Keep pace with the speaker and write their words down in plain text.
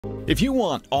If you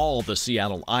want all the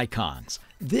Seattle icons,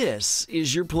 this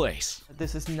is your place.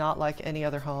 This is not like any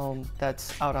other home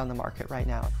that's out on the market right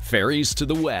now. Ferries to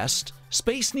the west,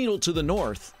 Space Needle to the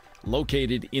north,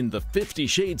 located in the 50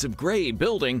 Shades of Grey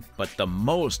building, but the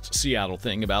most Seattle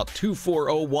thing about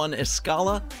 2401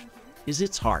 Escala is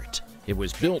its heart. It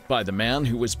was built by the man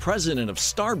who was president of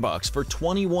Starbucks for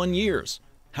 21 years,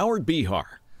 Howard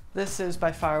Behar. This is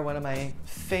by far one of my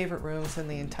favorite rooms in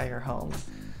the entire home.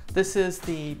 This is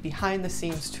the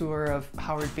behind-the-scenes tour of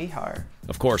Howard Behar.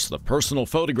 Of course, the personal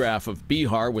photograph of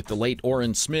Behar with the late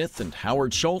Orrin Smith and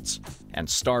Howard Schultz and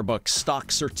Starbucks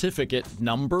stock certificate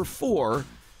number 4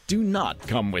 do not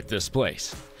come with this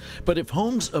place. But if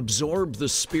homes absorb the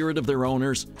spirit of their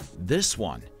owners, this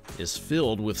one is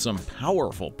filled with some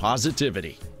powerful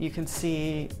positivity. You can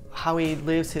see how he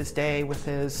lives his day with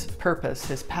his purpose,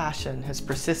 his passion, his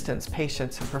persistence,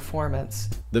 patience, and performance.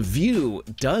 The view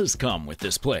does come with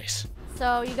this place.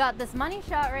 So you got this money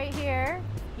shot right here.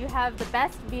 You have the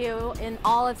best view in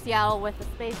all of Seattle with the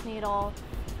Space Needle,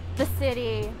 the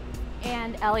city,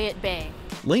 and Elliott Bay.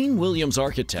 Lane Williams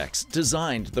Architects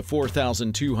designed the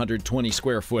 4,220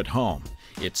 square foot home.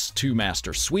 It's 2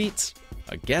 master suites,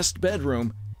 a guest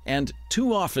bedroom, and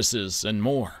 2 offices and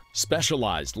more.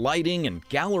 Specialized lighting and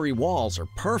gallery walls are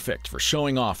perfect for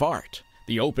showing off art.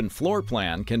 The open floor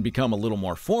plan can become a little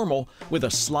more formal with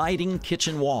a sliding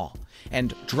kitchen wall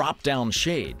and drop-down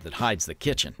shade that hides the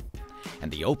kitchen.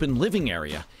 And the open living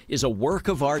area is a work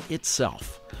of art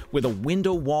itself, with a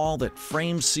window wall that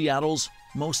frames Seattle's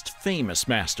most famous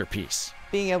masterpiece.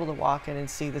 Being able to walk in and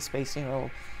see the Space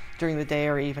Needle during the day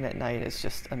or even at night is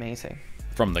just amazing.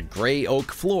 From the gray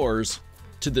oak floors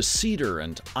to the cedar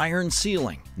and iron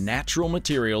ceiling, natural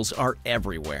materials are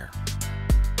everywhere.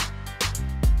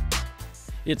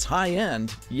 It's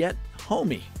high-end, yet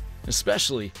homey,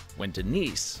 especially when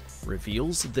Denise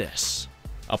reveals this.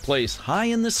 A place high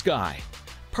in the sky,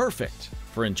 perfect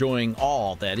for enjoying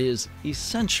all that is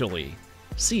essentially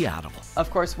Seattle.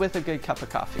 Of course, with a good cup of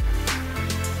coffee.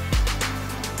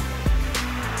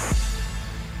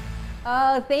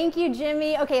 Oh, thank you,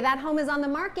 Jimmy. Okay, that home is on the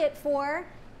market for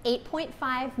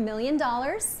 $8.5 million.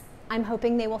 I'm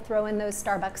hoping they will throw in those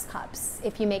Starbucks cups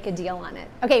if you make a deal on it.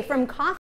 Okay, from coffee